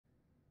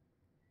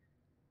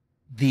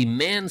The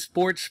Man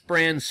Sports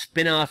brand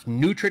spin-off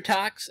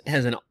Nutritox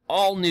has an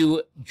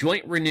all-new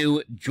Joint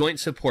Renew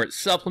joint support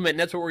supplement, and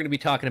that's what we're going to be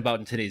talking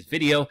about in today's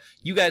video.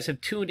 You guys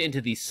have tuned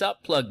into the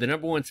Sup Plug, the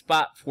 #1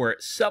 spot for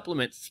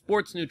supplements,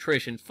 sports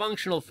nutrition,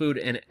 functional food,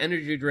 and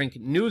energy drink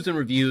news and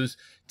reviews.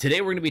 Today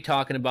we're going to be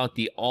talking about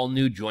the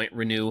all-new Joint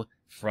Renew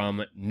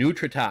from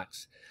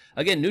Nutritox.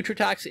 Again,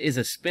 Nutritox is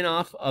a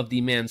spin-off of the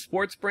Man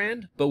Sports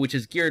brand, but which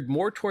is geared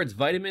more towards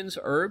vitamins,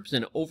 herbs,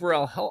 and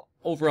overall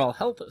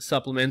health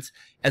supplements,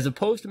 as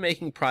opposed to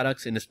making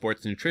products in the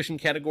sports nutrition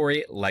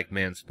category like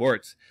Man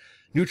Sports.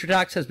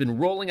 Nutritox has been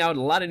rolling out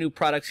a lot of new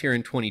products here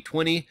in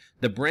 2020.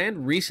 The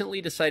brand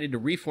recently decided to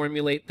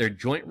reformulate their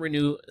Joint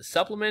Renew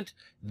supplement,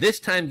 this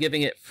time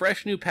giving it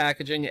fresh new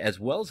packaging as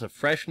well as a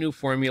fresh new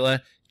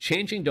formula,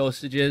 changing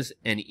dosages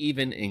and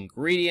even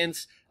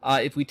ingredients.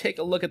 If we take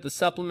a look at the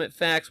supplement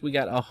facts, we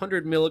got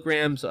 100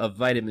 milligrams of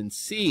vitamin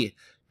C,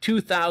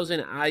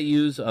 2,000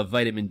 IUs of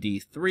vitamin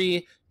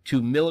D3,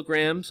 2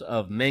 milligrams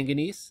of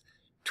manganese,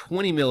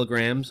 20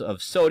 milligrams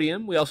of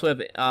sodium. We also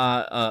have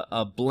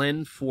a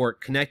blend for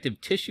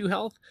connective tissue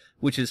health,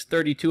 which is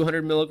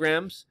 3,200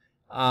 milligrams.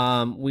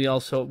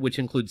 Which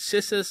includes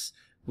Cissus.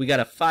 We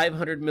got a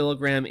 500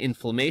 milligram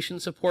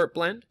inflammation support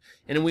blend,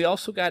 and then we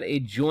also got a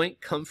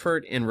joint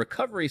comfort and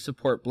recovery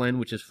support blend,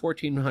 which is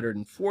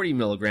 1,440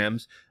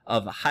 milligrams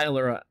of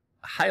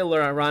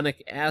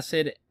hyaluronic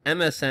acid,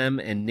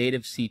 MSM, and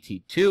native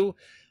CT2.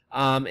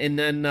 And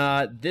then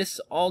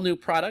this all-new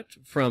product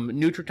from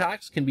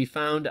Nutritox can be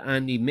found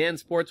on the Man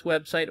Sports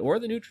website or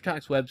the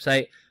Nutritox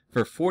website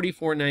for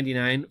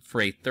 $44.99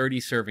 for a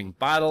 30-serving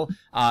bottle.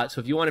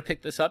 So if you want to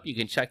pick this up, you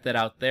can check that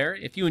out there.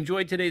 If you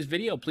enjoyed today's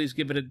video, please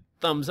give it a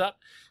thumbs up.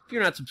 If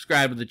you're not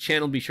subscribed to the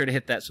channel, be sure to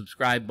hit that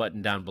subscribe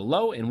button down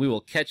below, and we will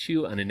catch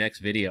you on the next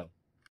video.